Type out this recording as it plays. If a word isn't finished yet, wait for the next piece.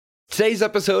Today's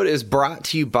episode is brought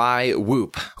to you by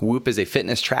Whoop. Whoop is a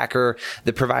fitness tracker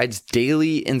that provides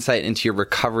daily insight into your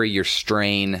recovery, your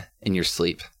strain, and your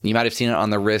sleep. You might have seen it on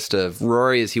the wrist of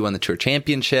Rory as he won the Tour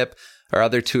Championship or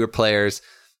other Tour players.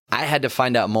 I had to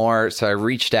find out more, so I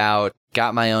reached out,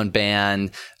 got my own band,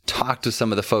 talked to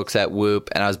some of the folks at Whoop,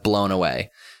 and I was blown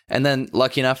away. And then,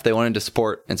 lucky enough, they wanted to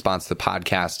support and sponsor the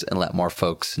podcast and let more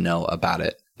folks know about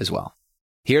it as well.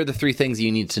 Here are the three things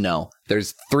you need to know.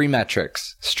 There's three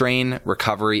metrics: strain,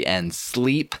 recovery, and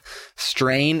sleep.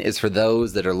 Strain is for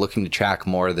those that are looking to track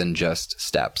more than just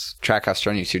steps. Track how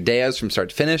strenuous your day is from start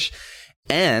to finish.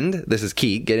 And, this is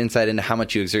key, get insight into how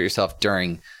much you exert yourself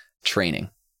during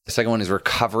training. The second one is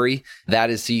recovery.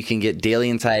 That is so you can get daily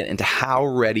insight into how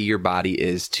ready your body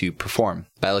is to perform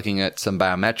by looking at some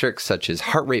biometrics such as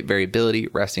heart rate variability,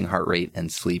 resting heart rate,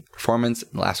 and sleep performance.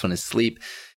 And the last one is sleep.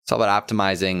 It's all about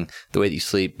optimizing the way that you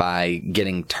sleep by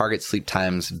getting target sleep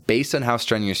times based on how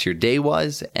strenuous your day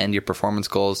was and your performance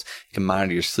goals. You can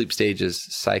monitor your sleep stages,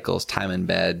 cycles, time in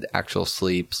bed, actual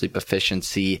sleep, sleep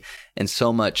efficiency, and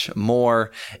so much more.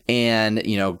 And,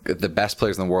 you know, the best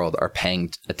players in the world are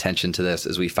paying attention to this,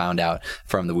 as we found out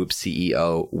from the Whoop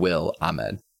CEO, Will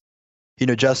Ahmed. You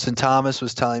know, Justin Thomas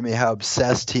was telling me how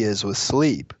obsessed he is with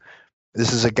sleep.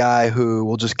 This is a guy who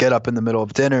will just get up in the middle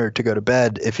of dinner to go to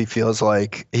bed if he feels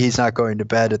like he's not going to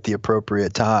bed at the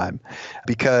appropriate time,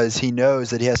 because he knows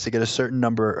that he has to get a certain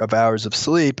number of hours of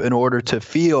sleep in order to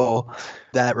feel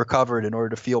that recovered, in order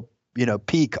to feel, you know,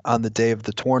 peak on the day of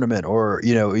the tournament or,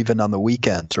 you know, even on the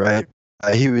weekends, right?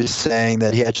 He was saying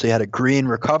that he actually had a green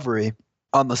recovery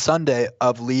on the Sunday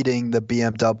of leading the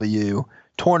BMW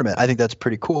tournament. I think that's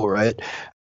pretty cool, right?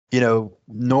 You know,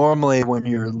 normally when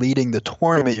you're leading the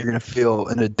tournament, you're going to feel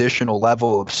an additional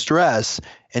level of stress.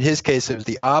 In his case, it was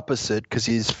the opposite, because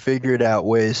he's figured out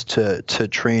ways to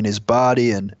train his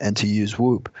body and to use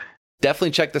Whoop.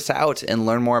 Definitely check this out and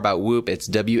learn more about Whoop. It's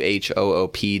WHOOP.com.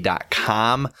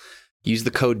 Use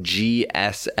the code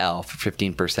GSL for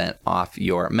 15% off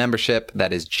your membership.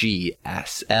 That is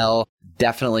GSL.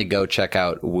 Definitely go check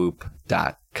out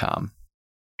Whoop.com.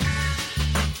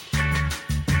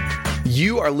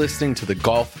 You are listening to the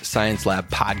Golf Science Lab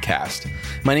podcast.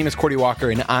 My name is Cordy Walker,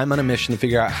 and I'm on a mission to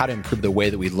figure out how to improve the way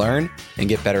that we learn and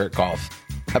get better at golf.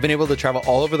 I've been able to travel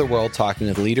all over the world talking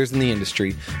with leaders in the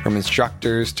industry, from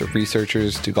instructors to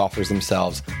researchers to golfers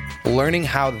themselves, learning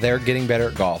how they're getting better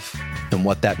at golf and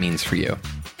what that means for you.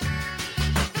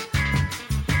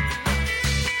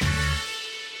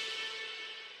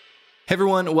 Hey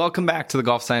everyone, welcome back to the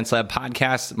Golf Science Lab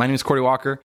podcast. My name is Cordy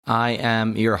Walker. I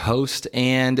am your host,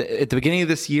 and at the beginning of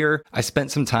this year, I spent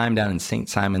some time down in St.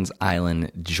 Simons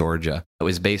Island, Georgia. It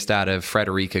was based out of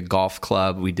Frederica Golf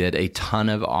Club. We did a ton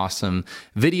of awesome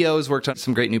videos, worked on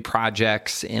some great new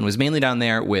projects, and was mainly down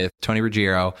there with Tony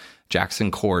Ruggiero, Jackson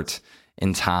Court,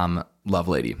 and Tom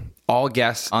Lovelady. All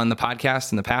guests on the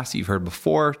podcast in the past that you've heard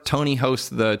before. Tony hosts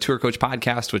the Tour Coach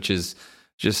podcast, which is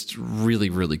just really,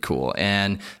 really cool.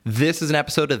 And this is an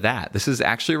episode of that. This is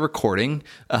actually a recording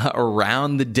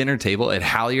around the dinner table at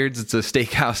Halyards. It's a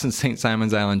steakhouse in St.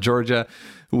 Simons Island, Georgia.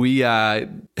 We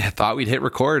thought we'd hit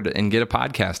record and get a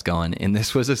podcast going. And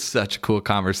this was such a cool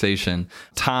conversation.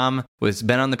 Tom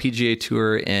been on the PGA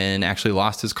Tour and actually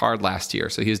lost his card last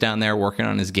year. So he was down there working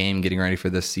on his game, getting ready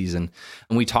for this season.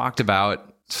 And we talked about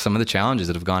some of the challenges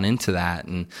that have gone into that.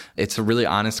 And it's a really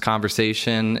honest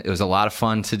conversation. It was a lot of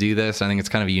fun to do this. I think it's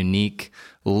kind of a unique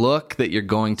look that you're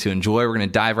going to enjoy. We're going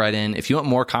to dive right in. If you want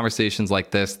more conversations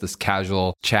like this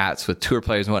casual chats with tour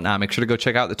players and whatnot, make sure to go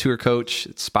check out the Tour Coach,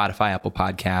 Spotify, Apple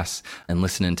Podcasts, and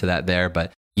listen into that there.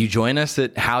 But you join us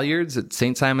at Halyards at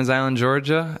St. Simons Island,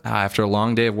 Georgia, after a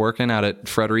long day of working out at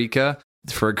Frederica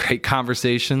for a great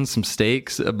conversation, some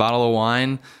steaks, a bottle of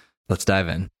wine. Let's dive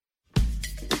in.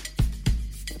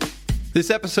 This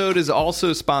episode is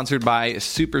also sponsored by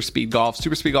Super Speed Golf.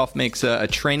 Super Speed Golf makes a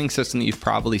training system that you've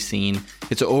probably seen.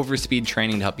 It's overspeed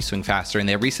training to help you swing faster, and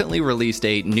they recently released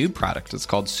a new product. It's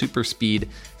called Super Speed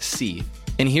C.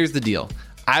 And here's the deal.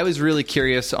 I was really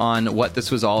curious on what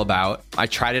this was all about. I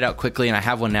tried it out quickly, and I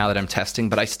have one now that I'm testing,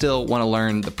 but I still want to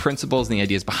learn the principles and the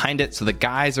ideas behind it. So the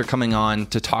guys are coming on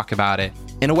to talk about it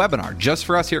in a webinar just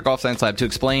for us here at Golf Science Lab to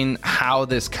explain how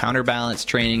this counterbalance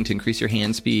training to increase your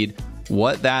hand speed,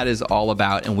 what that is all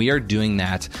about. And we are doing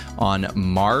that on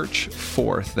March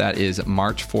 4th. That is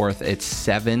March 4th at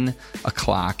 7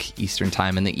 o'clock Eastern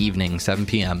time in the evening, 7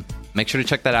 p.m. Make sure to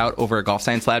check that out over at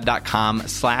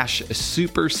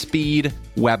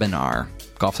golfsciencelab.com/superspeedwebinar.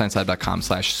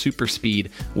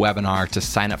 golfsciencelab.com/superspeedwebinar to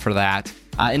sign up for that.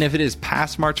 And if it is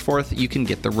past March 4th, you can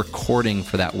get the recording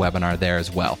for that webinar there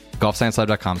as well.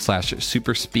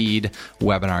 golfsciencelab.com/superspeed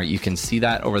webinar. You can see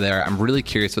that over there. I'm really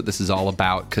curious what this is all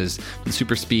about because the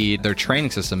Superspeed, their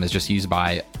training system is just used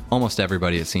by almost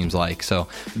everybody, it seems like. So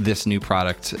this new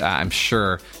product, I'm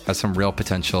sure, has some real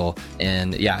potential.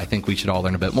 And yeah, I think we should all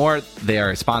learn a bit more. They are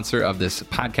a sponsor of this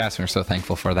podcast, and we're so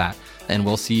thankful for that. And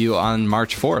we'll see you on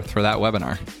March 4th for that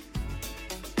webinar.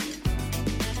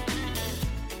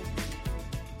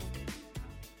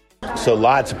 So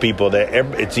lots of people that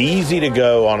it's easy to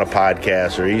go on a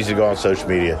podcast or easy to go on social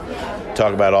media,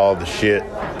 talk about all the shit,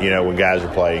 when guys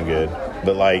are playing good.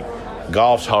 But like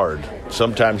golf's hard.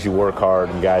 Sometimes you work hard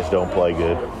and guys don't play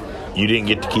good. You didn't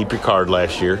get to keep your card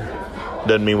last year.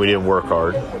 Doesn't mean we didn't work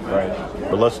hard. Right.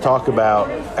 But let's talk about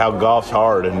how golf's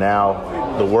hard and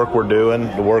now the work we're doing,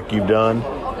 the work you've done,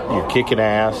 you're kicking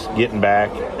ass, getting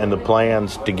back, and the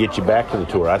plans to get you back to the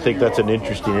tour. I think that's an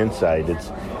interesting insight.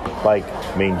 It's like,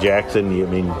 Jackson,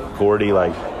 Cordy,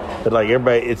 but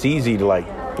everybody, it's easy to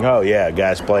oh yeah,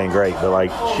 guys playing great. But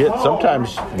shit,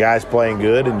 sometimes guys playing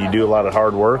good and you do a lot of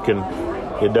hard work and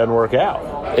it doesn't work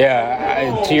out.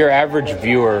 Yeah, to your average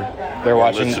viewer, they're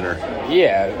watching. Listener.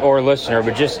 Yeah, or listener,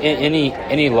 but just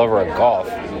any lover of golf.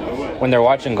 When they're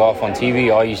watching golf on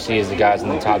TV, all you see is the guys in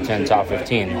the top 10, top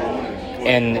 15.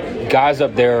 And guys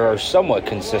up there are somewhat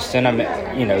consistent.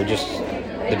 Just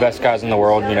the best guys in the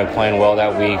world, playing well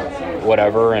that week,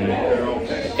 whatever. And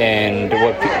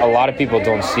what a lot of people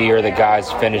don't see are the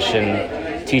guys finishing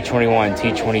T21,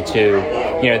 T22.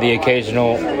 The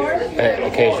occasional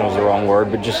is the wrong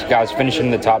word, but just guys finishing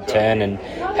in the top 10 and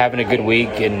having a good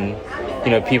week. And,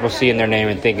 people seeing their name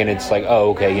and thinking it's like, oh,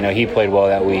 okay, he played well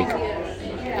that week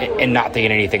and not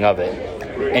thinking anything of it.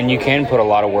 And you can put a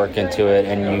lot of work into it,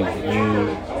 and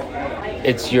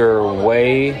it's your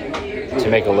way to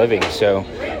make a living. So,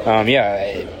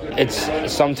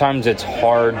 sometimes it's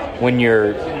hard when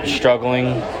you're struggling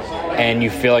and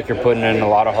you feel like you're putting in a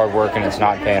lot of hard work and it's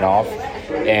not paying off.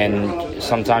 And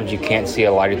sometimes you can't see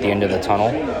a light at the end of the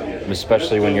tunnel,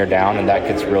 especially when you're down, and that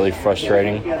gets really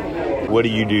frustrating. What do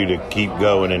you do to keep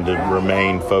going and to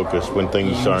remain focused when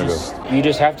things start to go? You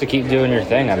just have to keep doing your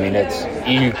thing.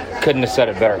 You couldn't have said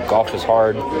it better. Golf is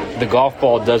hard. The golf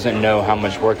ball doesn't know how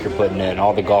much work you're putting in.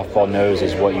 All the golf ball knows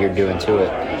is what you're doing to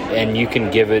it. And you can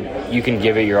give it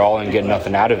your all and get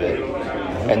nothing out of it.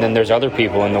 And then there's other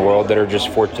people in the world that are just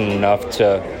fortunate enough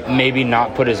to maybe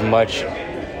not put as much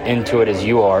into it as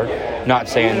you are. Not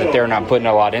saying that they're not putting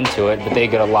a lot into it, but they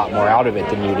get a lot more out of it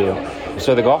than you do.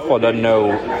 So the golf ball doesn't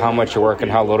know how much you're working,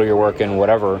 how little you're working,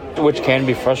 whatever, which can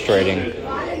be frustrating.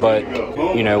 But,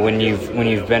 when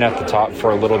you've been at the top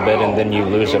for a little bit and then you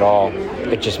lose it all,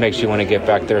 it just makes you want to get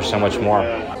back there so much more.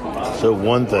 So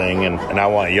one thing, and I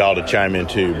want y'all to chime in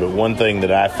too, but one thing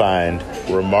that I find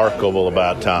remarkable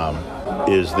about Tom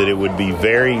is that it would be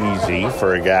very easy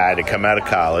for a guy to come out of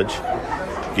college,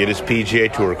 get his PGA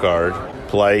Tour card,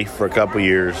 play for a couple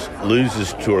years, lose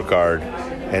his tour card,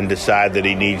 and decide that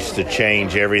he needs to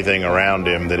change everything around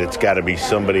him, that it's got to be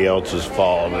somebody else's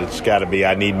fault. It's got to be,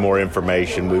 I need more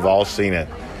information. We've all seen it.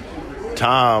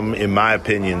 Tom, in my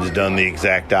opinion, has done the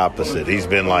exact opposite. He's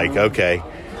been like, okay,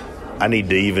 I need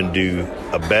to even do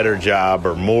a better job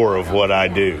or more of what I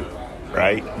do.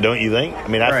 Right? Don't you think?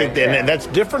 I think and that's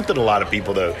different than a lot of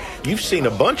people, though. You've seen a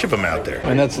bunch of them out there.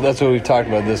 And that's what we've talked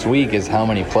about this week is how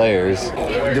many players,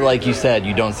 like you said,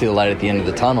 you don't see the light at the end of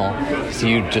the tunnel. So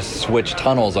you just switch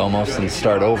tunnels almost and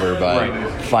start over by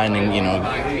finding,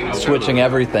 switching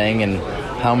everything. And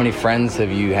how many friends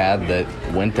have you had that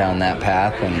went down that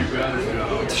path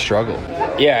and struggled?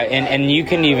 Yeah, and you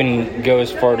can even go as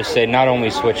far to say not only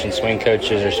switching swing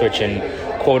coaches or switching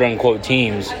quote-unquote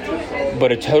teams,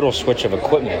 but a total switch of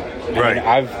equipment. Right.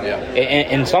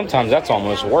 And sometimes that's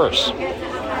almost worse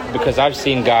because I've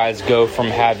seen guys go from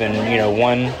having,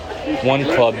 one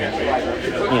club,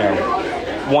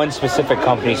 one specific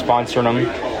company sponsoring them,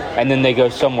 and then they go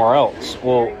somewhere else.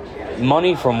 Well,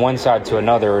 money from one side to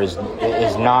another is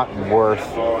not worth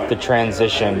the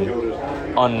transition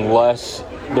unless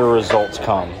the results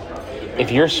come.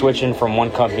 If you're switching from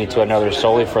one company to another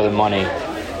solely for the money,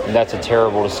 that's a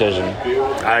terrible decision.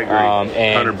 I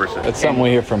agree, 100%. It's something we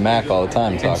hear from Mac all the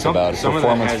time, talk about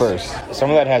performance first. Some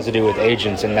of that has to do with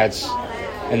agents, and that's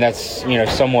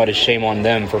somewhat a shame on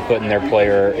them for putting their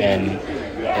player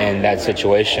in that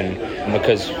situation.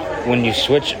 Because when you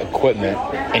switch equipment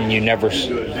and you never,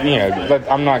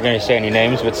 I'm not going to say any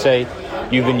names, but say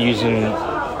you've been using,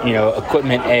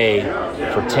 equipment A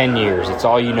for 10 years. It's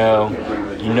all you know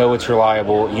it's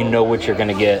reliable, you know what you're going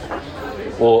to get.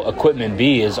 Well, equipment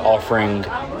B is offering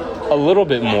a little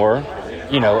bit more,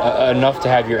 enough to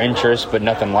have your interest, but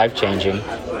nothing life-changing.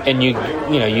 and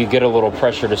you get a little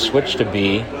pressure to switch to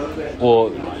B.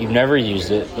 Well, you've never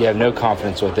used it. You have no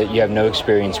confidence with it. You have no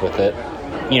experience with it.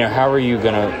 How are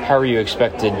you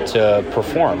expected to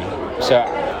perform? So,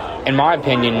 in my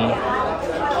opinion,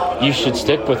 you should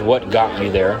stick with what got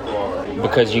you there,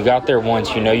 because you got there once,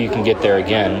 you can get there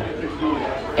again.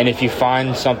 And if you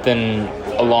find something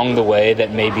along the way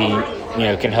that maybe,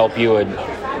 can help you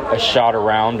a shot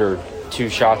around or 2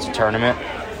 shots a tournament,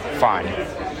 fine.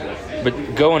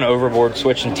 But going overboard,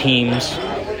 switching teams,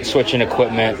 switching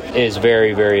equipment is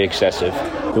very, very excessive.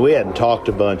 We hadn't talked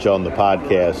a bunch on the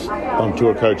podcast on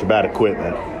Tour Coach about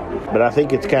equipment, but I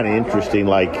think it's kind of interesting.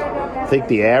 Like, I think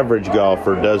the average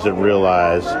golfer doesn't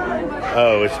realize,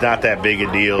 it's not that big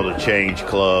a deal to change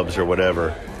clubs or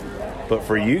whatever. But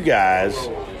for you guys,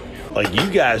 you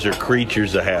guys are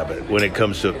creatures of habit when it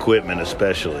comes to equipment,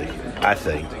 especially, I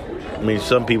think. I mean,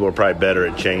 some people are probably better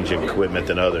at changing equipment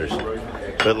than others.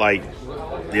 But,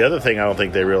 the other thing I don't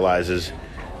think they realize is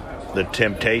the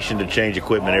temptation to change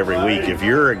equipment every week. If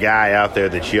you're a guy out there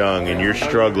that's young and you're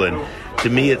struggling, to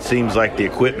me it seems like the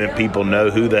equipment people know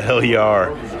who the hell you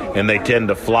are, and they tend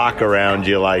to flock around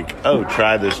you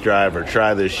try this driver,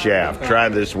 try this shaft, try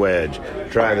this wedge,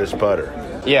 try this putter.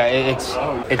 Yeah,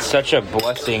 it's such a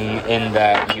blessing in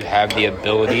that you have the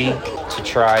ability to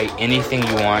try anything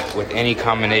you want with any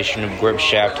combination of grip,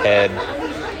 shaft, head,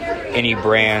 any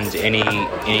brand,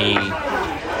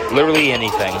 literally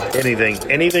anything.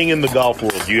 Anything in the golf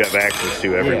world you have access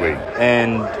to every week.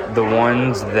 And the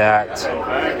ones that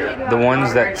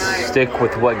stick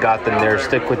with what got them there,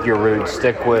 stick with your roots,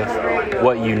 stick with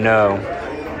what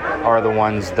are the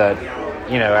ones that,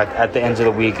 at the end of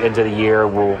the week, end of the year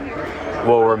will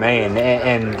remain.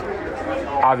 And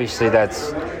obviously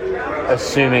that's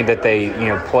assuming that they,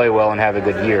 play well and have a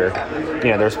good year.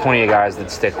 There's plenty of guys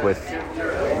that stick with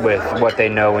what they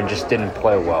know and just didn't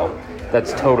play well.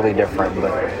 That's totally different.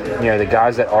 But, the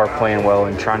guys that are playing well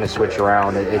and trying to switch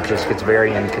around, it just gets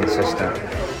very inconsistent.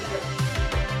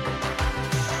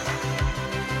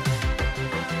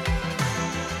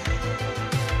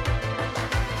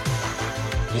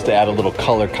 Just to add a little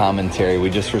color commentary, we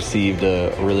just received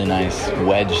a really nice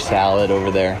wedge salad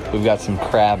over there. We've got some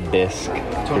crab bisque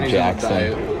for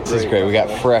Jackson. This is great. We got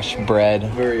fresh bread,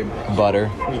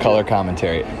 butter, color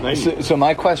commentary. So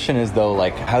my question is, though,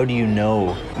 how do you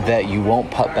know that you won't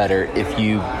putt better if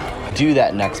you do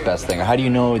that next best thing? Or how do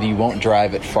you know that you won't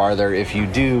drive it farther if you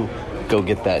do go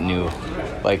get that new,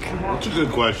 That's a good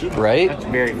question. Right? That's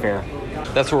very fair.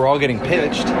 That's where we're all getting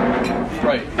pitched.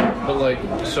 Right.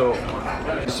 But so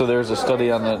there's a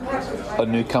study on a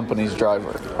new company's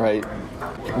driver, right?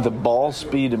 The ball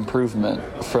speed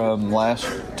improvement from last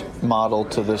model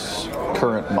to this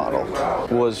current model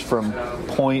was from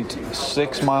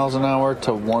 0.6 miles an hour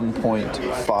to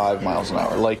 1.5 miles an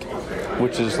hour,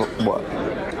 which is what?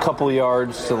 A couple of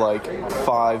yards to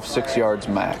 5-6 yards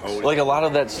max. A lot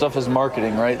of that stuff is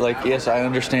marketing, right? Yes, I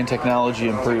understand technology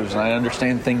improves and I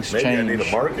understand things change. Maybe I need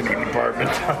a marketing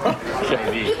department.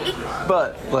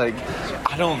 But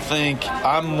I don't think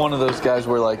I'm one of those guys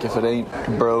where if it ain't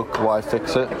broke, why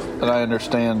fix it? And I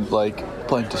understand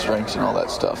playing to strengths and all that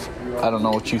stuff. I don't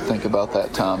know what you think about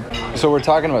that, Tom. So we're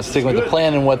talking about sticking with the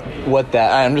plan and what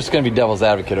that. I'm just going to be devil's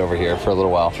advocate over here for a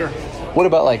little while. Sure. What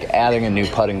about adding a new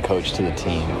putting coach to the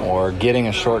team or getting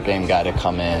a short game guy to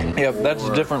come in? Yeah, that's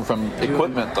different from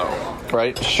equipment though,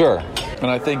 right? Sure. And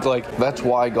I think that's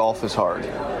why golf is hard,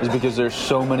 is because there's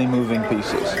so many moving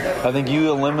pieces. I think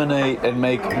you eliminate and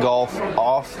make golf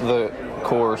off the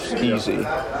course easy,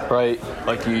 right?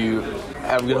 You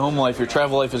have a good home life, your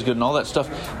travel life is good and all that stuff.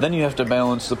 Then you have to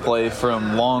balance the play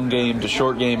from long game to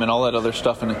short game and all that other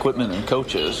stuff and equipment and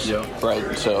coaches,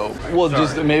 right? So,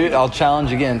 just maybe I'll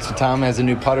challenge again. So Tom has a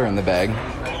new putter in the bag.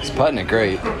 He's putting it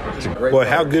great. It's a great Well,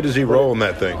 how good is he rolling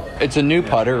that thing? It's a new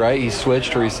putter, right? He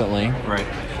switched recently. Right.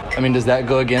 I mean, does that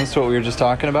go against what we were just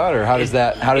talking about, or how does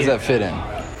that fit in?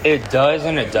 It does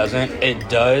and it doesn't. It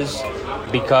does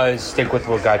because stick with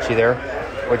what got you there,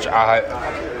 which I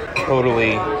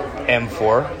totally am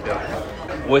for,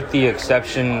 with the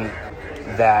exception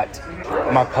that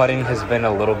my putting has been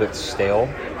a little bit stale.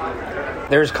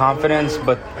 There's confidence,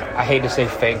 but I hate to say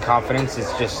fake confidence.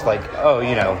 It's just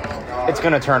it's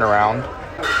going to turn around.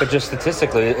 But just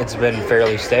statistically, it's been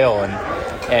fairly stale.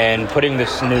 And putting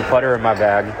this new putter in my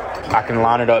bag, I can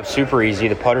line it up super easy.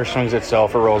 The putter swings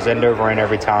itself. It rolls end over end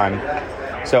every time.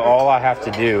 So all I have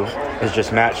to do is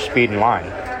just match speed and line.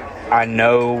 I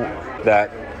know that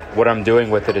what I'm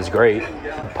doing with it is great.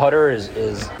 Putter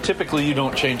is typically you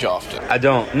don't change often. I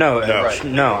don't. No. I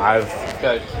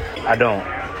don't.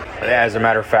 As a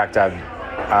matter of fact, I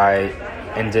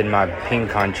and did my ping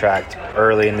contract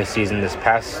early in the season in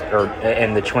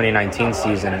the 2019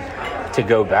 season to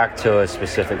go back to a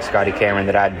specific Scotty Cameron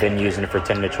that I'd been using for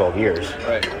 10 to 12 years.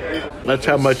 Right. That's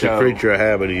how much a creature of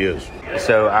habit he is.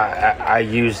 So I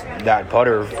used that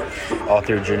putter all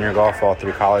through junior golf, all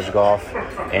through college golf,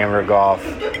 amateur golf,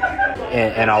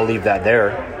 and I'll leave that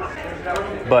there.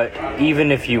 But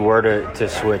even if you were to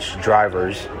switch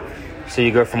drivers, so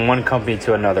you go from one company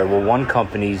to another, well, one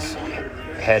company's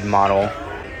head model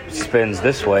spins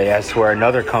this way as to where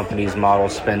another company's model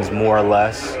spins more or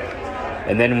less.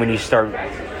 And then when you start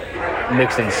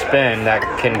mixing spin, that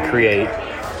can create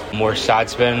more side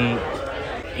spin.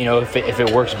 You know, if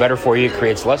it works better for you, it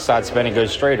creates less side spin and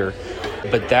goes straighter.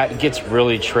 But that gets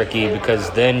really tricky because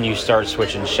then you start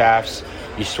switching shafts,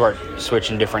 you start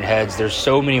switching different heads. There's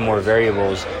so many more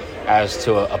variables as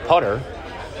to a putter.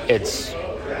 It's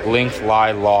length,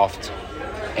 lie, loft,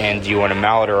 and do you want a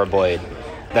mallet or a blade?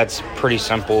 That's pretty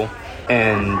simple.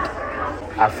 And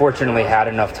I fortunately had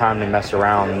enough time to mess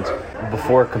around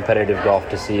before competitive golf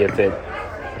to see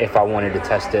if I wanted to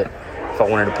test it, if I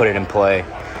wanted to put it in play.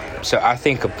 So I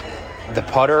think the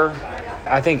putter,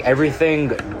 I think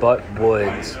everything but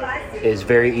woods is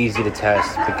very easy to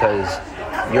test because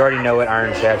you already know what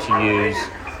iron shafts you use.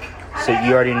 So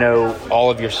you already know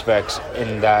all of your specs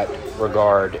in that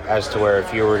regard as to where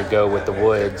if you were to go with the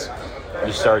woods,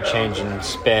 you start changing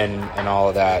spin and all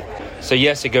of that. So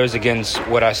yes, it goes against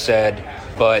what I said,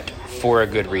 but for a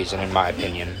good reason, in my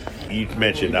opinion. You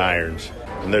mentioned irons,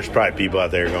 and there's probably people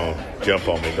out there going to jump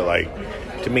on me,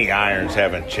 but to me, irons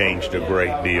haven't changed a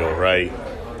great deal, right?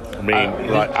 I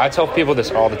mean, I tell people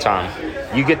this all the time.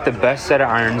 You get the best set of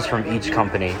irons from each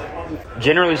company.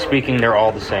 Generally speaking, they're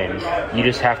all the same. You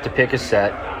just have to pick a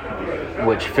set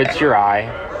which fits your eye.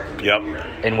 Yep.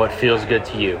 And what feels good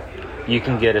to you. You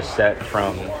can get a set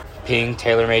from Ping,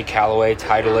 TaylorMade, Callaway,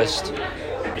 Titleist,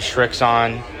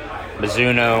 Srixon,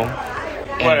 Mizuno,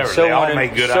 and whatever. so They all on,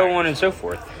 make good so irons. on and so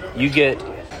forth. You get,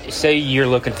 say you're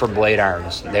looking for blade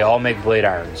irons. They all make blade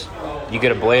irons. You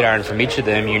get a blade iron from each of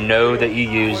them. You know that you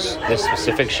use this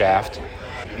specific shaft.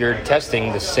 You're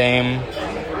testing the same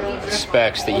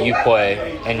specs that you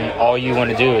play, and all you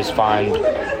want to do is find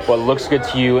what looks good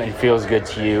to you and feels good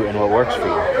to you and what works for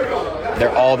you.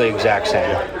 They're all the exact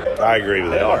same. I agree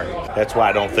with that. That's why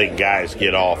I don't think guys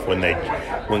get off when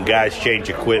guys change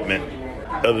equipment.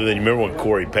 Other than, you remember when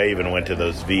Corey Pavin went to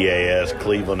those VAS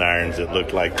Cleveland irons that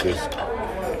looked like this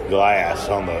glass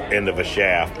on the end of a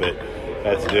shaft, but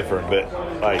that's different.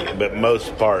 But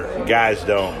most part, guys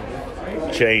don't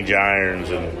change irons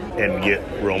and get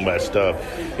real messed up.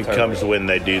 It comes when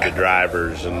they do the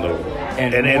drivers and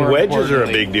wedges are a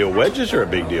big deal. Wedges are a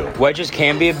big deal. Wedges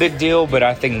can be a big deal, but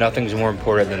I think nothing's more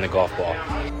important than the golf ball.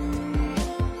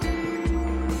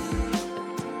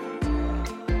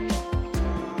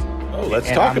 Oh, let's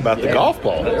talk about the golf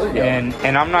ball. There we go.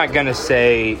 And I'm not going to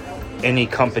say any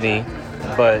company,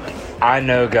 but I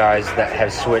know guys that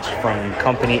have switched from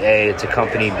company A to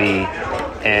company B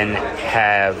and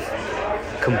have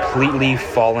completely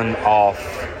fallen off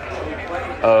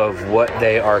of what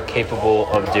they are capable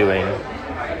of doing.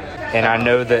 And I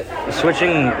know that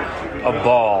switching a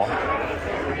ball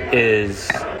is,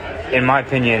 in my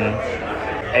opinion,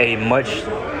 a much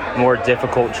more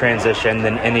difficult transition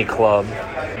than any club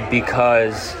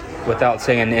because, without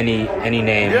saying any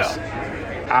names,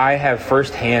 I have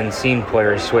firsthand seen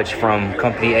players switch from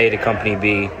company A to company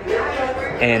B,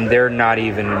 and they're not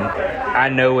even, I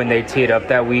know when they tee it up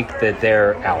that week that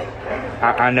they're out.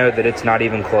 I know that it's not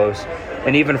even close.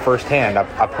 And even firsthand,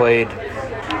 I played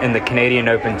in the Canadian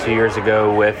Open 2 years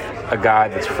ago with a guy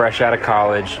that's fresh out of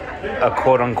college, a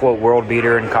quote-unquote world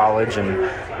beater in college,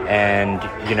 and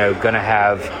you know, going to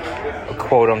have a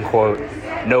quote-unquote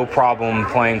no problem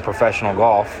playing professional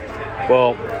golf.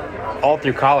 Well, all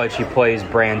through college, he plays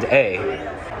brand A.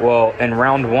 Well, in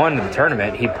round one of the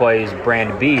tournament, he plays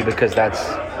brand B because that's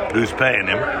who's paying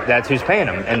him. That's who's paying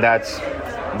him, and that's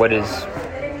what his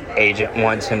agent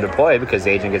wants him to play because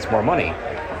the agent gets more money.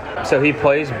 So he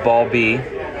plays ball B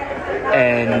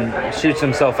and shoots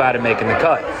himself out of making the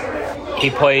cut. He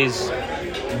plays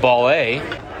ball A,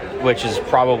 which is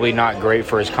probably not great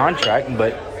for his contract,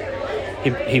 but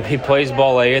he plays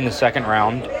ball A in the second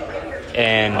round.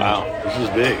 And wow, this is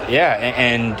big. Yeah,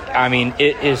 and I mean,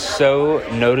 it is so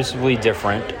noticeably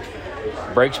different.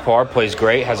 Breaks par, plays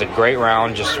great, has a great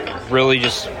round, just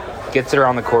gets it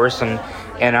around the course, and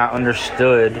I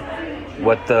understood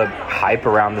what the hype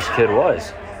around this kid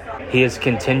was. He has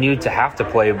continued to have to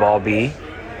play ball B,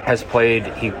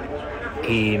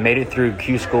 he made it through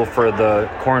Q School for the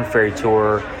Korn Ferry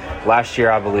Tour last year,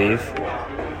 I believe,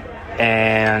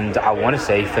 and I want to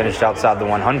say he finished outside the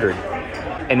 100.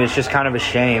 And it's just kind of a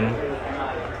shame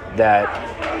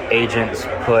that agents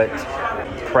put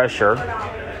pressure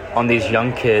on these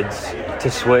young kids to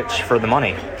switch for the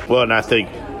money. Well, and I think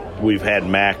we've had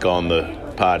Mac on the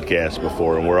podcast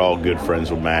before, and we're all good friends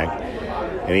with Mac.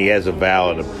 And he has a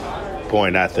valid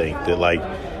point, I think, that, like,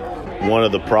 one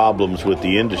of the problems with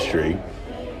the industry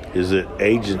is that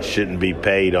agents shouldn't be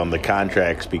paid on the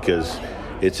contracts because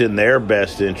it's in their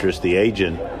best interest, the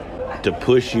agent, to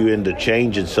push you into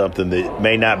changing something that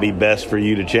may not be best for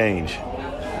you to change,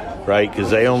 right? Because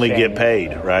they only get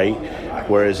paid, right?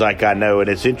 Whereas, like, I know, and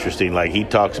it's interesting, like, he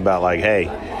talks about, like, hey,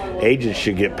 agents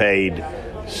should get paid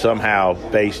somehow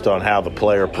based on how the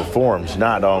player performs,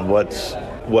 not on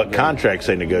what contracts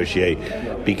they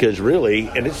negotiate. Because really,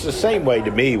 and it's the same way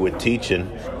to me with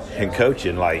teaching and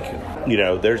coaching, like, you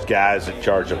know, there's guys that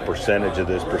charge a percentage of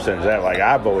this, percentage of that. Like,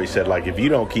 I've always said, like, if you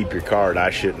don't keep your card, I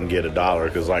shouldn't get $1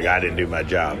 because, like, I didn't do my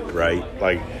job, right?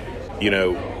 Like, you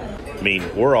know, I mean,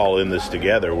 we're all in this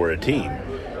together. We're a team.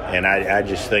 And I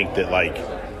just think that, like,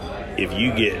 if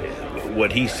you get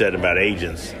what he said about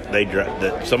agents,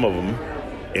 that some of them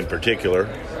in particular,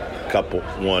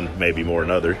 one maybe more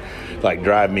than others, like,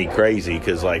 drive me crazy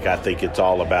because, like, I think it's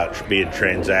all about being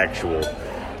transactional.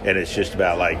 And it's just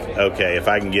about, like, okay, if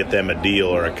I can get them a deal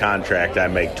or a contract, I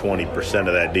make 20%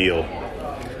 of that deal.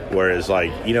 Whereas,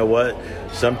 like, you know what?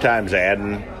 Sometimes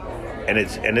adding, and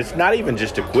it's not even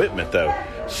just equipment, though.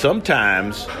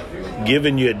 Sometimes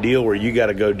giving you a deal where you got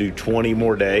to go do 20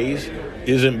 more days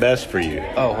isn't best for you.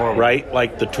 Oh, horrible. Right?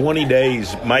 Like, the 20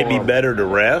 days might be better to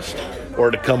rest or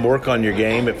to come work on your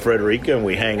game at Frederica and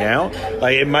we hang out.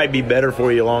 Like, it might be better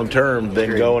for you long term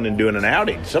than going and doing an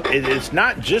outing. It's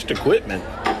not just equipment.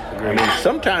 I mean,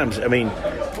 sometimes,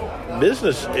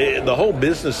 business, the whole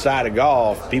business side of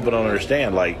golf, people don't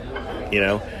understand, like, you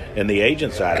know, and the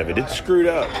agent side of it, it's screwed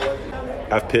up.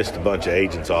 I've pissed a bunch of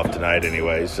agents off tonight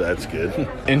anyway, so that's good.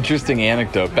 Interesting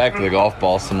anecdote. Back to the golf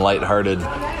ball, some lighthearted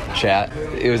chat.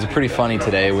 It was pretty funny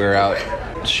today. We were out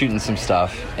shooting some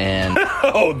stuff, and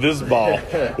oh, this ball.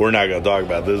 We're not going to talk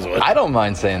about this one. I don't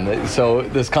mind saying that. So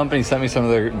this company sent me some of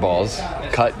their balls,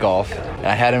 Cut Golf.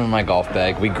 I had them in my golf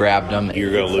bag. We grabbed them.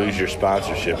 You're going to lose your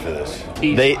sponsorship for this.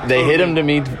 They hit them to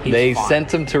me. They sent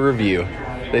them to review.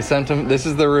 They sent them. This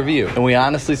is the review, and we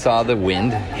honestly saw the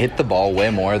wind hit the ball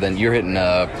way more than you're hitting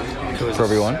a Pro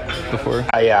V1 before.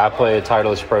 Yeah, I play a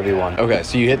Titleist Pro V1. Okay,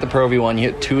 so you hit the Pro V1.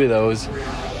 You hit 2 of those.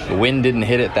 The wind didn't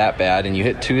hit it that bad, and you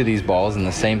hit 2 of these balls, and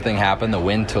the same thing happened. The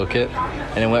wind took it,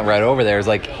 and it went right over there. It was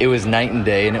like, it was night and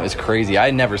day, and it was crazy. I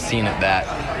had never seen it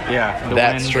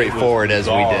that straightforward as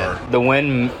we did.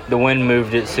 The wind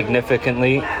moved it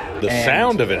significantly. The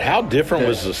sound of it, how different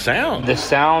was the sound? The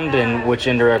sound, and which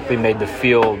indirectly made the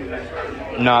field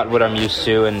not what I'm used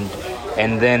to, and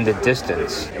then the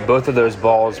distance. Both of those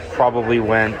balls probably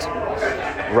went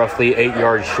roughly 8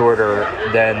 yards shorter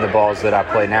than the balls that I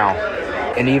play now.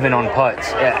 And even on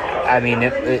putts, I mean,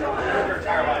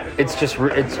 it's just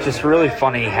really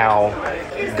funny how,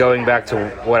 going back to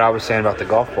what I was saying about the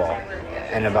golf ball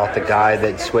and about the guy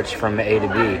that switched from A to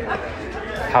B,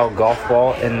 how golf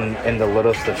ball in the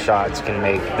littlest of shots can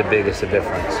make the biggest of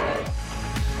difference.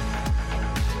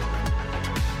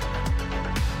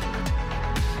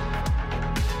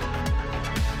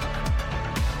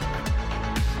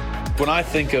 When I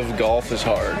think of golf is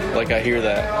hard, like, I hear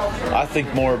that, I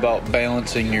think more about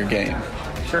balancing your game.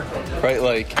 Sure. Right,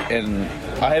 like, and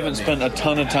I haven't spent a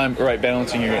ton of time,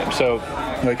 balancing your game. So,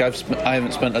 like, I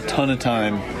haven't spent a ton of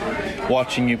time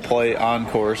watching you play on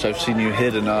course. I've seen you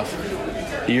hit enough.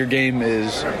 Your game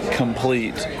is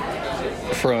complete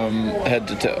from head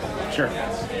to toe. Sure.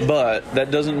 But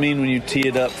that doesn't mean when you tee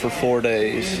it up for 4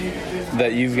 days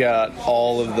that you've got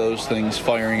all of those things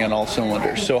firing on all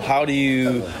cylinders. So how do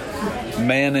you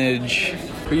manage?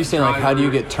 Are you saying, like, how do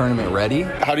you get tournament ready?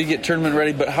 How do you get tournament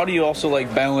ready? But how do you also,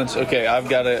 like, balance? Okay, I've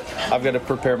got to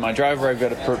prepare my driver. I've got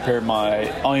to prepare my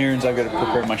irons. I've got to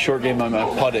prepare my short game and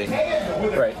my putting.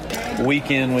 Right.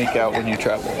 Week in, week out when you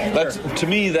travel. That's to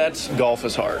me. That's golf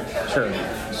is hard. Sure.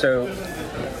 So,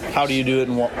 how do you do it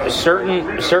in what?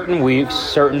 Certain weeks,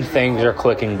 certain things are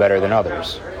clicking better than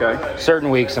others. Okay. Certain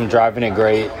weeks, I'm driving it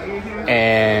great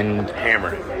and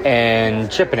Hammer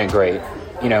and chipping it great.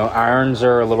 You know, irons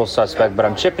are a little suspect, but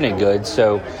I'm chipping it good,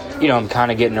 so, you know, I'm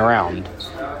kind of getting around.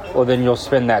 Well, then you'll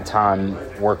spend that time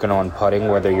working on putting,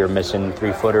 whether you're missing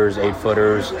 3-footers,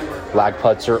 8-footers, lag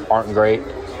putts aren't great.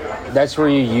 That's where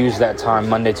you use that time,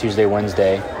 Monday, Tuesday,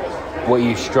 Wednesday, what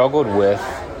you struggled with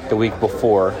the week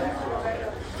before,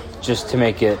 just to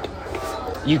make it,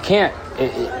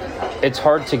 it's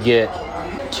hard to get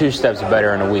 2 steps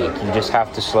better in a week. You just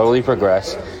have to slowly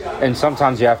progress, and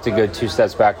sometimes you have to go 2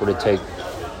 steps backward to take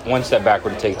one step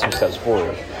backward to take 2 steps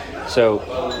forward. So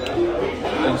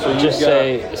just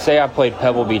say I played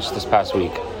Pebble Beach this past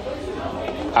week.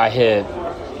 I hit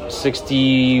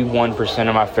 61%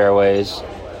 of my fairways.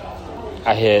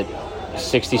 I hit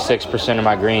 66% of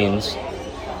my greens.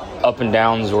 Up and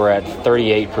downs were at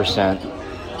 38%.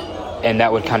 And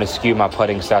that would kind of skew my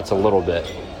putting stats a little bit.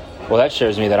 Well, that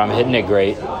shows me that I'm hitting it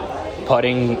great.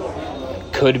 Putting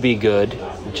could be good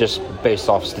just based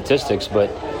off statistics, but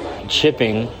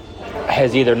chipping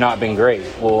has either not been great.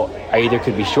 Well, I either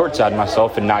could be short-sided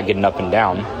myself and not getting up and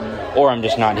down, or I'm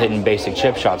just not hitting basic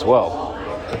chip shots well.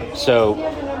 So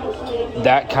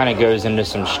that kind of goes into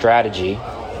some strategy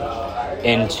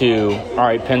into, all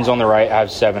right, pins on the right, I have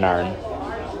 7-iron.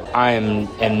 I am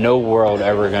in no world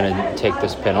ever going to take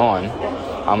this pin on.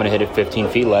 I'm going to hit it 15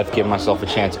 feet left, give myself a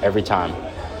chance every time.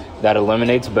 That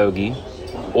eliminates bogey,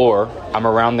 or I'm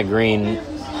around the green,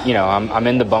 you know, I'm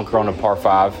in the bunker on a par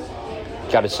 5,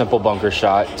 got a simple bunker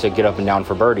shot to get up and down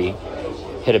for birdie,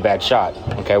 hit a bad shot.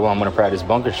 Okay, well, I'm going to practice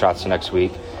bunker shots next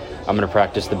week. I'm going to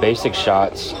practice the basic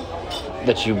shots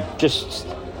that you just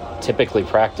typically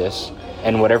practice.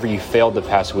 And whatever you failed the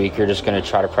past week, you're just going to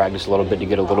try to practice a little bit to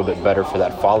get a little bit better for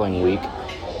that following week.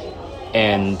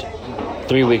 And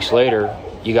 3 weeks later,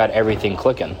 you got everything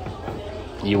clicking.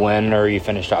 You win or you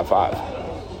finish top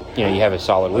 5. You know, you have a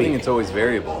solid week. I think it's always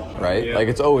variable, right? Yeah. Like,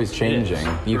 it's always changing.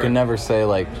 You can never say,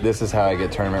 like, this is how I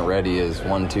get tournament ready is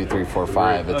 1, 2, 3, 4,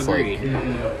 5. It's like,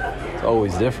 it's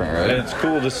always different, right? And it's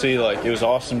cool to see, like, it was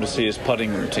awesome to see his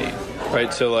putting routine,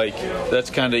 right? So, like, that's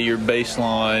kind of your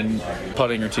baseline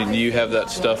putting routine. Do you have that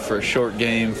stuff for a short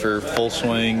game, for full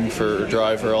swing, for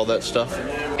driver, all that stuff?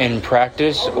 In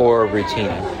practice or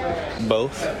routine?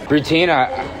 Both. Routine,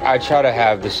 I try to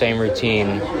have the same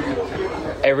routine.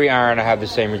 Every iron, I have the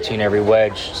same routine, every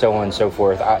wedge, so on and so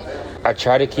forth. I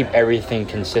try to keep everything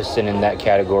consistent in that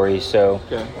category, so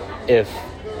if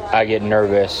I get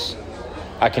nervous,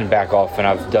 I can back off, and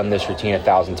I've done this routine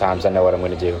 1,000 times. I know what I'm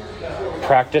going to do.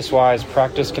 Practice-wise,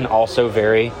 practice can also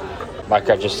vary, like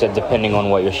I just said, depending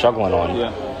on what you're struggling on.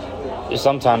 Yeah.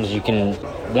 Sometimes you can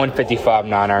 155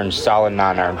 9-iron, solid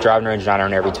 9-iron, driving range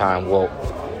 9-iron every time. Well,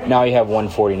 now you have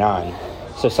 149.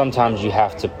 So sometimes you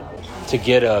have to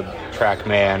get a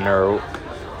TrackMan or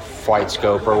Flight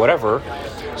Scope or whatever,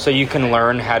 so you can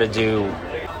learn how to do,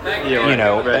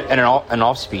 an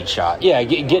off-speed shot. Yeah,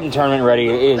 getting tournament ready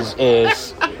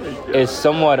is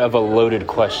somewhat of a loaded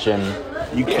question.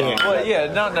 You can't. Well,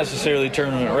 yeah, not necessarily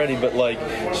tournament ready, but like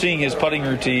seeing his putting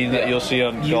routine that you'll see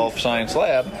on Golf Science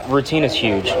Lab. Routine is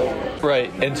huge.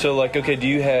 Right, and so like, okay, do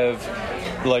you have,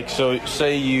 like, so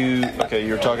say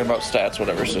you're talking about stats,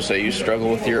 whatever, so say you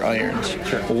struggle with your irons.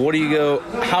 Sure.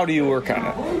 How do you work on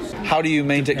it? How do you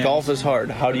maintain, golf is hard,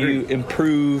 how do you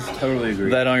improve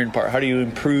that iron part? How do you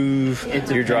improve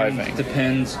your driving?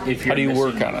 Depends if you're How do you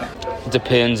work on it?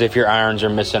 Depends if your irons are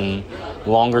missing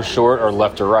long or short or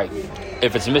left or right.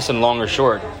 If it's missing long or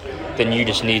short, then you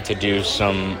just need to do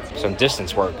some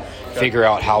distance work. Figure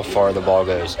out how far the ball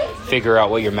goes. Figure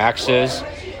out what your max is.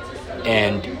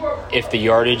 And if the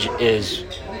yardage is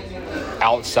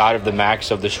outside of the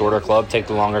max of the shorter club, take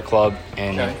the longer club.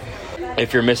 And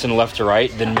if you're missing left to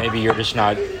right, then maybe you're just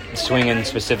not swinging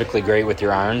specifically great with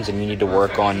your irons, and you need to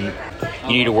work on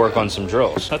some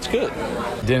drills. That's good.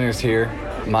 Dinner's here.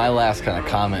 My last kind of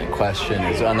comment question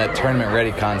is on that tournament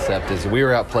ready concept is we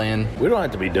were out playing. We don't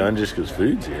have to be done just because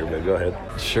food's here, but go ahead.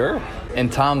 Sure.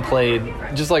 And Tom played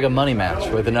just like a money match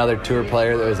with another tour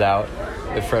player that was out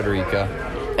at Frederica.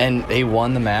 And he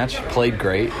won the match, played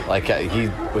great. Like, he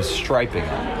was striping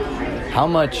it. How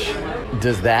much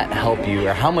does that help you,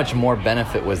 or how much more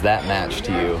benefit was that match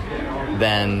to you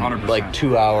than 100%. Like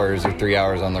 2 hours or 3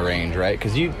 hours on the range, right?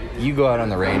 Because you go out on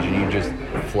the range and you just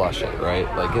flush it, right?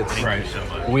 Like, it's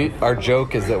right. Our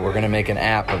joke is that we're going to make an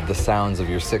app of the sounds of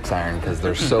your 6-iron because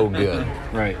they're so good.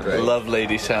 Right. Love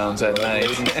lady sounds at night.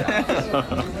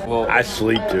 Well, I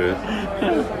sleep to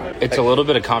it. It's a little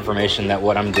bit of confirmation that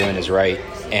what I'm doing is right,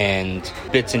 and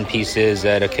bits and pieces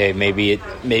that, okay, maybe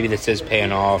this is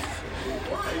paying off,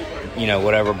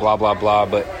 whatever, blah, blah, blah.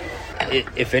 But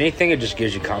if anything, it just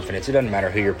gives you confidence. It doesn't matter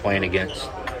who you're playing against.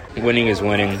 Winning is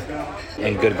winning,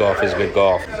 and good golf is good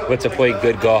golf. But to play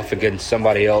good golf against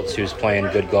somebody else who's playing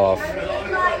good golf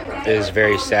is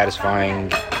very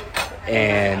satisfying.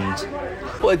 And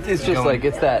well, it's just like,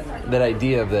 it's that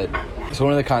idea of that. So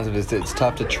one of the concepts is that it's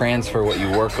tough to transfer what you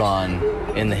work on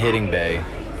in the hitting bay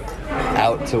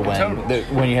out to win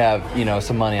when you have,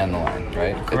 some money on the line,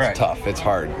 right? Correct. It's tough. It's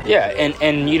hard. Yeah,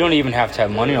 and you don't even have to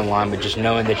have money on the line, but just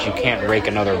knowing that you can't rake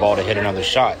another ball to hit another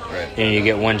shot. Right. You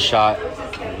get one shot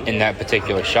in that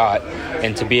particular shot,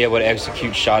 and to be able to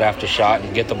execute shot after shot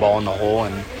and get the ball in the hole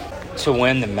and to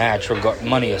win the match,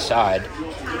 money aside,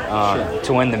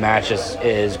 to win the match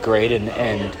is great.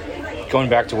 And going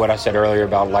back to what I said earlier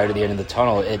about light at the end of the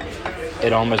tunnel,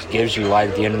 it almost gives you light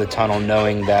at the end of the tunnel,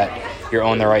 knowing that you're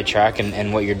on the right track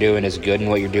and what you're doing is good and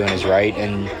what you're doing is right,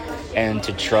 and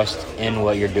to trust in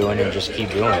what you're doing and just keep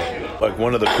doing it. Like,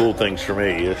 one of the cool things for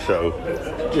me is, so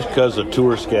just because of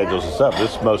tour schedules and stuff,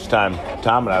 this is most time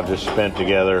Tom and I have just spent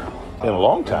together in a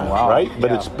long time, right?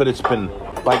 But it's been,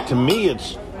 like, to me,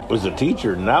 it's was a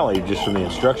teacher, not only just from the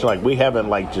instruction, like, we haven't,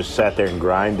 like, just sat there and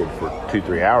grinded for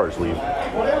 2-3 hours. We've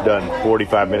done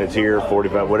 45 minutes here,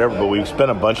 45, whatever, but we've spent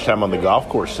a bunch of time on the golf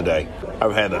course today.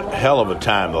 I've had a hell of a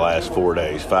time the last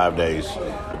 5 days.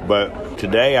 But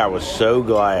today I was so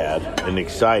glad and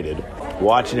excited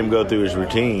watching him go through his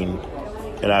routine,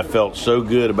 and I felt so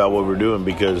good about what we're doing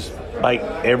because, like,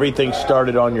 everything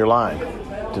started on your line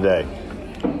today.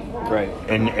 Right.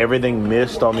 And everything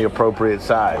missed on the appropriate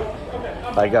side.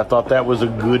 Like, I thought that was a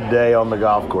good day on the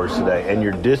golf course today, and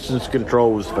your distance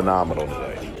control was phenomenal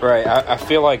today. Right. I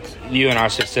feel like you and I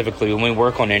specifically, when we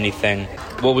work on anything,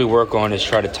 what we work on is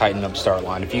try to tighten up start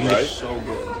line. If you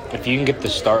can get the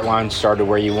start line started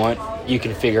where you want, you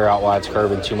can figure out why it's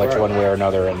curving too much one way or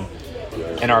another. And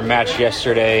in our match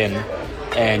yesterday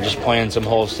and just playing some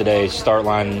holes today, start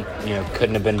line,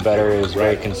 couldn't have been better. It was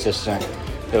very consistent.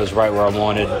 It was right where I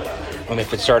wanted. And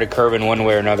if it started curving one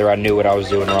way or another, I knew what I was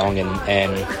doing wrong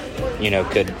and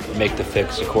could make the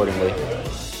fix accordingly.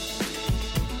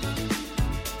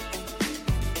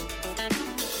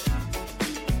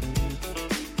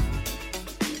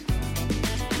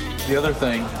 The other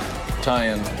thing,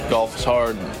 tying Golf is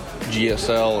Hard and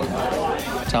GSL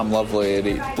and Tom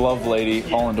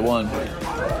Lovelady all into one,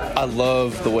 I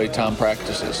love the way Tom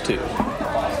practices too.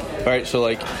 All right, so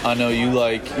like I know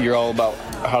you're all about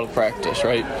how to practice,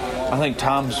 right? I think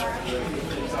Tom's,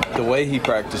 the way he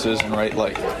practices, and right,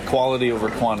 like quality over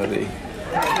quantity,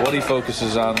 what he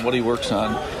focuses on, what he works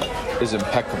on is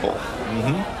impeccable.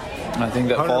 Mm-hmm. And I think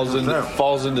that 100%.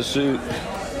 falls into suit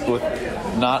with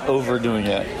not overdoing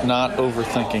it, not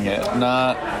overthinking it,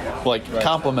 not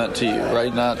compliment to you,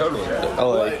 right? Not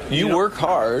totally. You work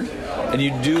hard and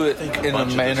you do it in a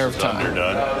manner of time.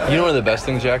 You know one of the best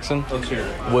things, Jackson,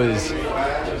 was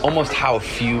almost how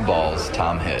few balls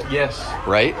Tom hit. Yes.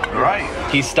 Right? Right.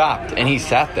 He stopped and he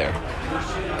sat there,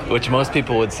 which most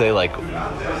people would say, like,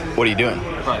 what are you doing?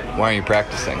 Right. Why aren't you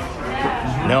practicing?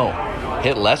 No.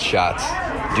 Hit less shots,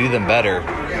 do them better,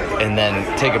 and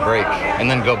then take a break, and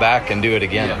then go back and do it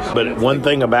again. Yes. But one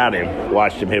thing about him,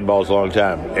 watched him hit balls a long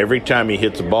time. Every time he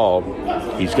hits a ball,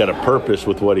 he's got a purpose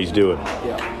with what he's doing.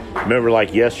 Yeah. Remember,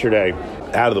 like yesterday,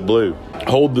 out of the blue,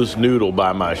 hold this noodle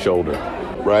by my shoulder,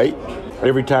 right?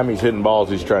 Every time he's hitting balls,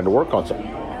 he's trying to work on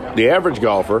something. The average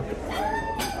golfer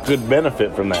could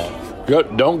benefit from that.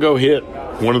 Don't go hit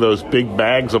one of those big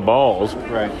bags of balls.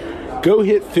 Right. Go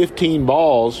hit 15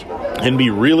 balls and be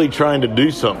really trying to do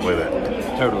something with it.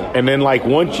 Totally. And then, like,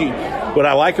 what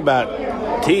I like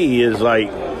about T is,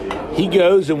 like, he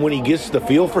goes and when he gets the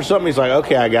feel for something, he's like,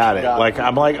 okay, I got it.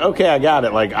 I'm like, okay, I got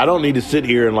it. Like, I don't need to sit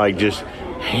here and, like, just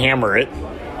hammer it.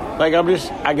 Like,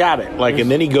 I got it. Like,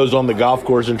 and then he goes on the golf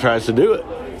course and tries to do it.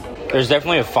 There's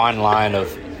definitely a fine line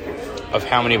of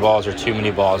how many balls are too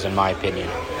many balls, in my opinion.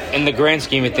 In the grand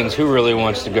scheme of things, who really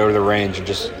wants to go to the range and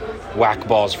just whack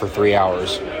balls for 3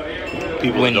 hours?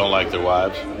 People who don't like their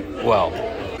wives. Well,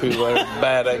 who are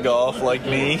bad at golf like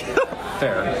me.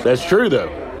 Fair. That's true, though.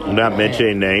 I'm not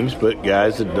mentioning names, but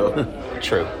guys that don't.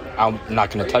 True. I'm not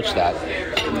going to touch that.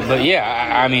 But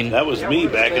yeah, I mean, that was me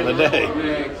back in the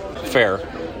day. Fair.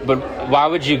 But why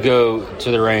would you go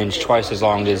to the range twice as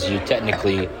long as you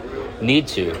technically need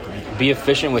to? Be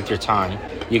efficient with your time.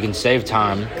 You can save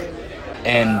time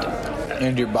and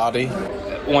your body.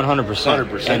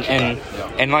 100%.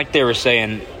 And like they were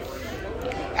saying,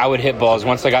 I would hit balls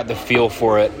once I got the feel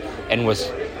for it and was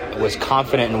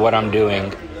confident in what I'm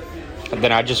doing.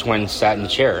 Then I just went and sat in the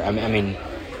chair. I mean,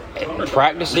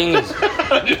 practicing is.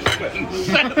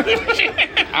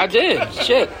 I did.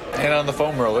 Shit. And on the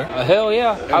foam roller. Hell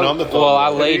yeah. On the foam roller. I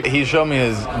laid. He showed me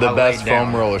the best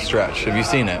foam roller stretch. Have you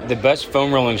seen it? The best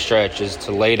foam rolling stretch is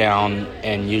to lay down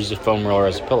and use the foam roller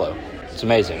as a pillow. It's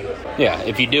amazing. Yeah,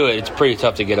 if you do it, it's pretty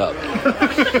tough to get up.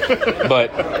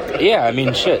 But yeah, I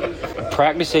mean, shit.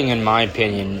 Practicing, in my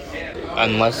opinion,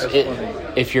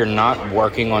 if you're not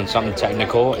working on something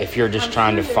technical, if you're just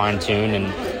trying to fine tune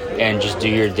and just do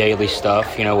your daily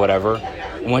stuff, whatever.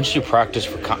 Once you practice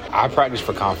I practice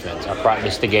for confidence. I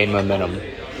practice to gain momentum.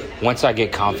 Once I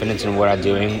get confidence in what I'm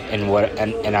doing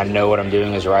and I know what I'm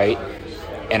doing is right,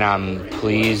 and I'm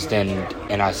pleased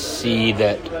and I see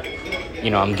that,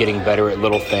 I'm getting better at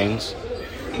little things,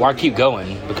 why keep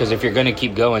going? Because if you're going to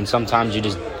keep going, sometimes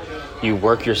you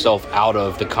work yourself out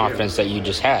of the confidence that you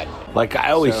just had. Like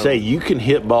I always say, you can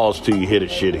hit balls till you hit it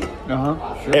shitty.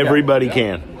 Sure. Everybody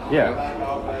can. Yeah.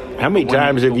 How many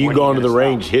times have you gone to the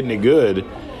range hitting it good,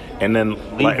 and then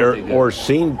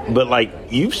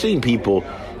you've seen people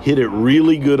hit it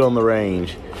really good on the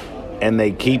range, and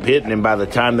they keep hitting, and by the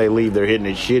time they leave, they're hitting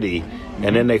it shitty,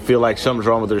 and then they feel like something's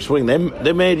wrong with their swing. They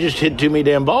may have just hit too many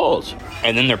damn balls,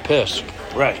 and then they're pissed.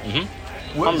 Right.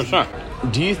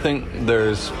 100%. Do you think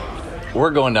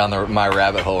we're going down my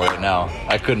rabbit hole right now.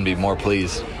 I couldn't be more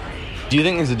pleased. Do you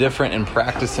think there's a difference in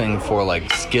practicing for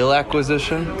like skill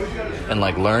acquisition and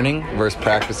like learning versus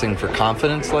practicing for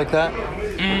confidence like that?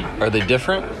 Are they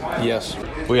different? Yes.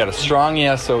 We got a strong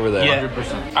yes over there. Yeah.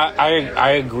 100%.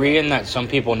 I agree in that some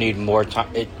people need more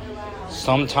time.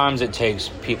 Sometimes it takes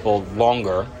people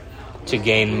longer to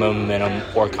gain momentum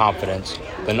or confidence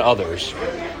than others.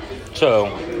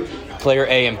 So, player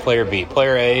A and player B.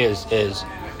 Player A is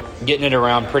getting it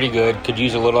around pretty good, could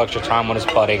use a little extra time on his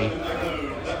putting,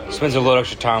 spends a little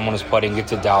extra time on his putting,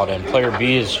 gets it dialed in. Player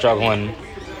B is struggling,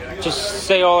 just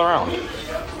say all around.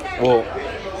 Well,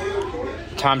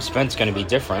 time spent's going to be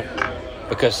different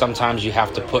because sometimes you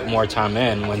have to put more time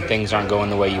in when things aren't going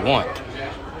the way you want.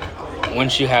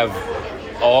 Once you have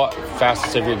all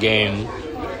facets of your game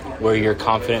where you're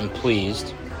confident and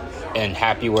pleased and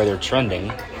happy where they're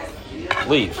trending,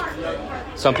 leave.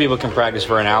 Some people can practice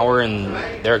for an hour and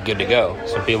they're good to go.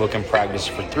 Some people can practice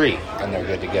for 3 and they're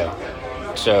good to go.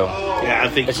 So Yeah, I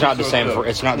think it's not the same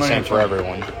for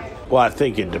everyone. Well, I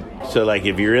think so. Like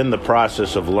if you're in the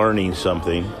process of learning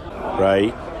something,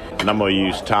 right? And I'm going to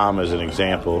use Tom as an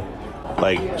example.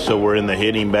 Like, so we're in the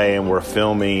hitting bay and we're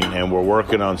filming and we're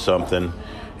working on something,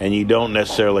 and you don't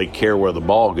necessarily care where the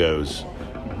ball goes,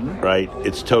 right?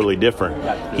 It's totally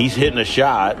different. He's hitting a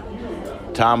shot.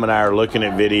 Tom and I are looking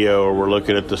at video, or we're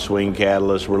looking at the swing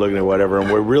catalyst, we're looking at whatever,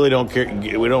 and we really don't care.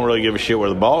 We don't really give a shit where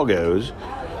the ball goes,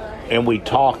 and we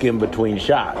talk in between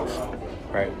shots,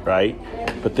 right?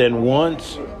 But then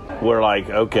once we're like,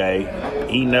 okay,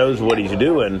 he knows what he's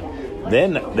doing,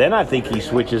 then I think he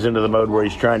switches into the mode where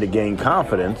he's trying to gain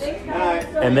confidence,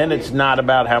 and then it's not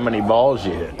about how many balls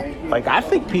you hit. Like, I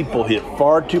think people hit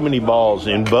far too many balls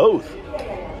in both.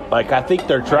 Like, I think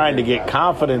they're trying to get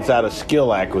confidence out of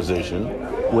skill acquisition,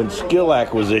 when skill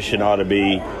acquisition ought to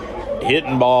be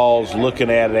hitting balls, looking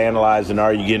at it, analyzing,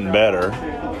 are you getting better,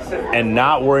 and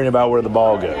not worrying about where the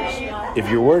ball goes. If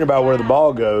you're worried about where the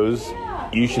ball goes,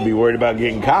 you should be worried about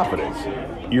getting confidence.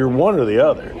 You're one or the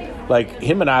other. Like,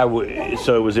 him and I,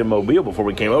 so it was in Mobile before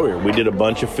we came over here. We did a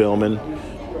bunch of filming.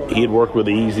 He had worked with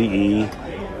Easy-E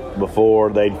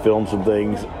before. They'd filmed some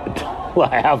things.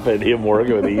 Laugh at him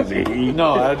working with Easy-E.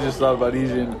 No, I just thought about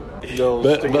Easy and Bill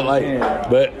sticking his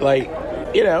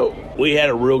hand. You know, we had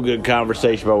a real good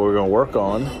conversation about what we were going to work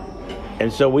on.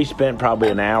 And so we spent probably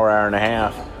an hour and a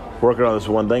half working on this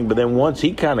one thing. But then once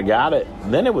he kind of got it,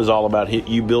 then it was all about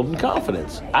you building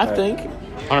confidence, I think.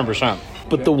 100%.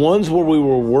 But the ones where we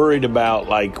were worried about,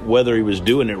 like, whether he was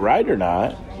doing it right or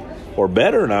not, or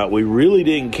better or not, we really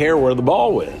didn't care where the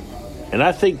ball went. And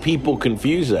I think people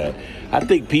confuse that. I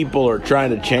think people are trying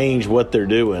to change what they're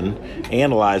doing,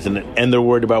 analyzing it, and they're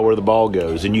worried about where the ball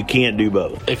goes, and you can't do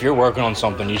both. If you're working on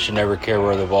something, you should never care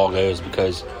where the ball goes,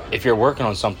 because if you're working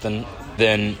on something,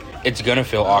 then it's going to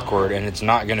feel awkward, and it's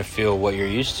not going to feel what you're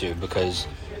used to, because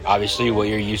obviously what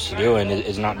you're used to doing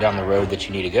is not down the road that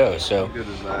you need to go. So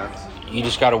you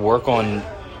just got to work on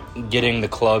getting the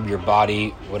club, your body,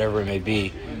 whatever it may be,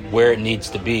 where it needs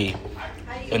to be,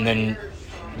 and then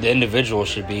the individual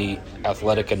should be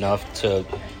athletic enough to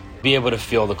be able to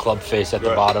feel the club face at the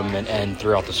bottom and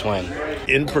throughout the swing.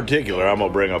 In particular, I'm going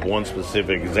to bring up one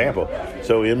specific example.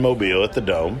 So in Mobile at the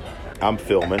Dome, I'm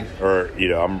filming, or, you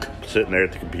know, I'm sitting there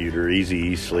at the computer,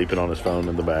 Easy sleeping on his phone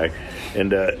in the back,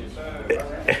 and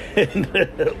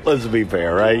let's be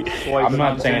fair, right? I'm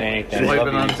not saying anything.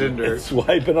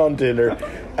 Swiping on Tinder.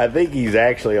 I think he's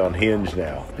actually on Hinge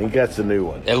now. I think that's the new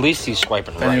one. At least he's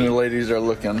swiping right. Any ladies are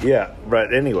looking. Yeah,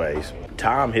 but anyways,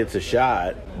 Tom hits a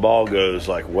shot, ball goes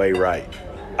like way right.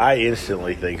 I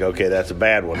instantly think, okay, that's a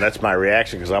bad one. That's my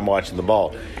reaction because I'm watching the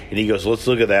ball. And he goes, let's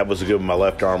look at that. Was a good one. My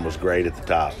left arm was great at the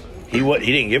top. He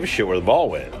didn't give a shit where the ball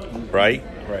went, right?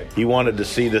 Right. He wanted to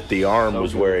see that the arm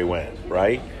was where he went,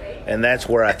 right? And that's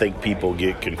where I think people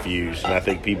get confused, and I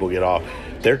think people get off.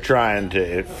 they're trying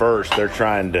to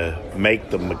make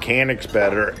the mechanics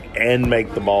better and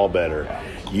make the ball better.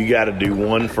 You got to do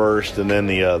one first and then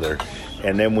the other.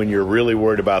 And then when you're really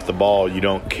worried about the ball, you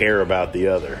don't care about the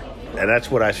other. And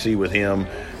that's what I see with him.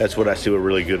 That's what I see with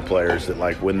really good players, that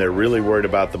like when they're really worried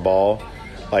about the ball,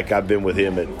 like I've been with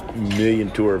him at million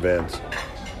tour events,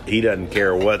 he doesn't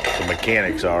care what the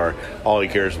mechanics are. All he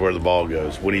cares is where the ball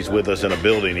goes. When he's with us in a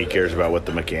building, he cares about what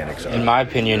the mechanics are. In my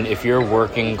opinion, if you're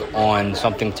working on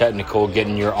something technical,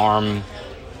 getting your arm,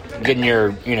 on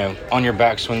your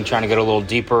backswing, trying to get a little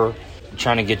deeper,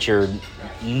 trying to get your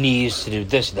knees to do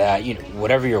this, that,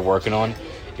 whatever you're working on,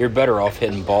 you're better off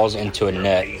hitting balls into a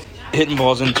net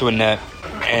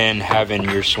and having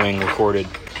your swing recorded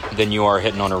than you are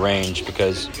hitting on a range,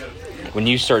 because when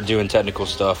you start doing technical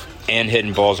stuff and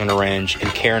hitting balls on a range and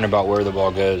caring about where the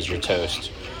ball goes, you're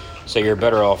toast. So you're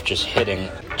better off just hitting,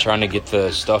 trying to get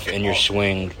the stuff in your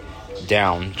swing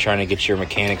down, trying to get your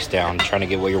mechanics down, trying to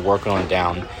get what you're working on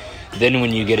down. Then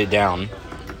when you get it down,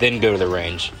 then go to the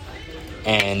range.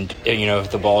 And,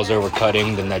 if the ball's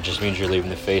overcutting, then that just means you're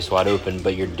leaving the face wide open,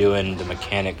 but you're doing the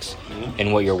mechanics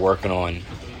and what you're working on.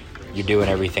 You're doing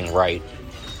everything right.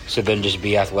 So then just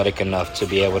be athletic enough to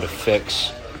be able to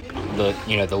fix the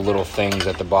little things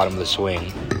at the bottom of the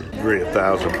swing. Agree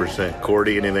 1,000%.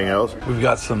 Cordy, anything else? We've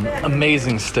got some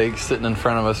amazing steaks sitting in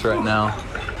front of us right now.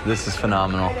 This is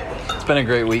phenomenal. It's been a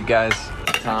great week, guys.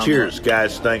 Tom. Cheers,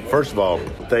 guys. First of all,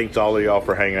 thanks all of y'all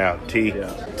for hanging out.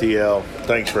 TL,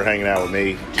 thanks for hanging out with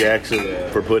me. Jackson,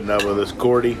 for putting up with us.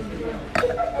 Cordy,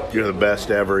 you're the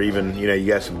best ever. Even, you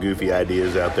got some goofy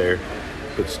ideas out there,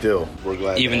 but still, we're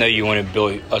glad. Even though you wanted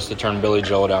us to turn Billy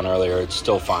Joel down earlier, it's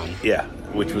still fine. Yeah,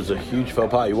 which was a huge faux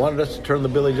pas. You wanted us to turn the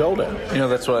Billy Joel down.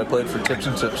 That's what I played for Tips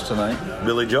and Sips tonight.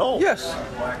 Billy Joel? Yes.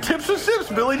 Tips and Sips,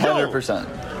 Billy Joel.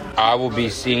 100%. I will be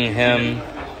seeing him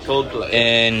Coldplay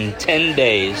in 10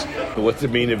 days. What's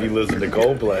it mean if you listen to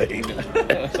Coldplay?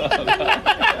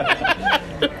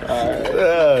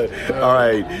 All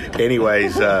right.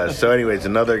 Anyways,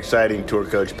 another exciting Tour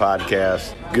Coach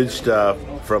podcast. Good stuff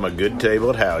from a good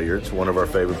table at Halyards, one of our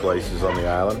favorite places on the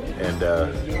island,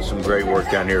 and some great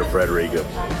work down here at Frederica.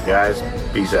 Guys,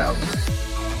 peace out.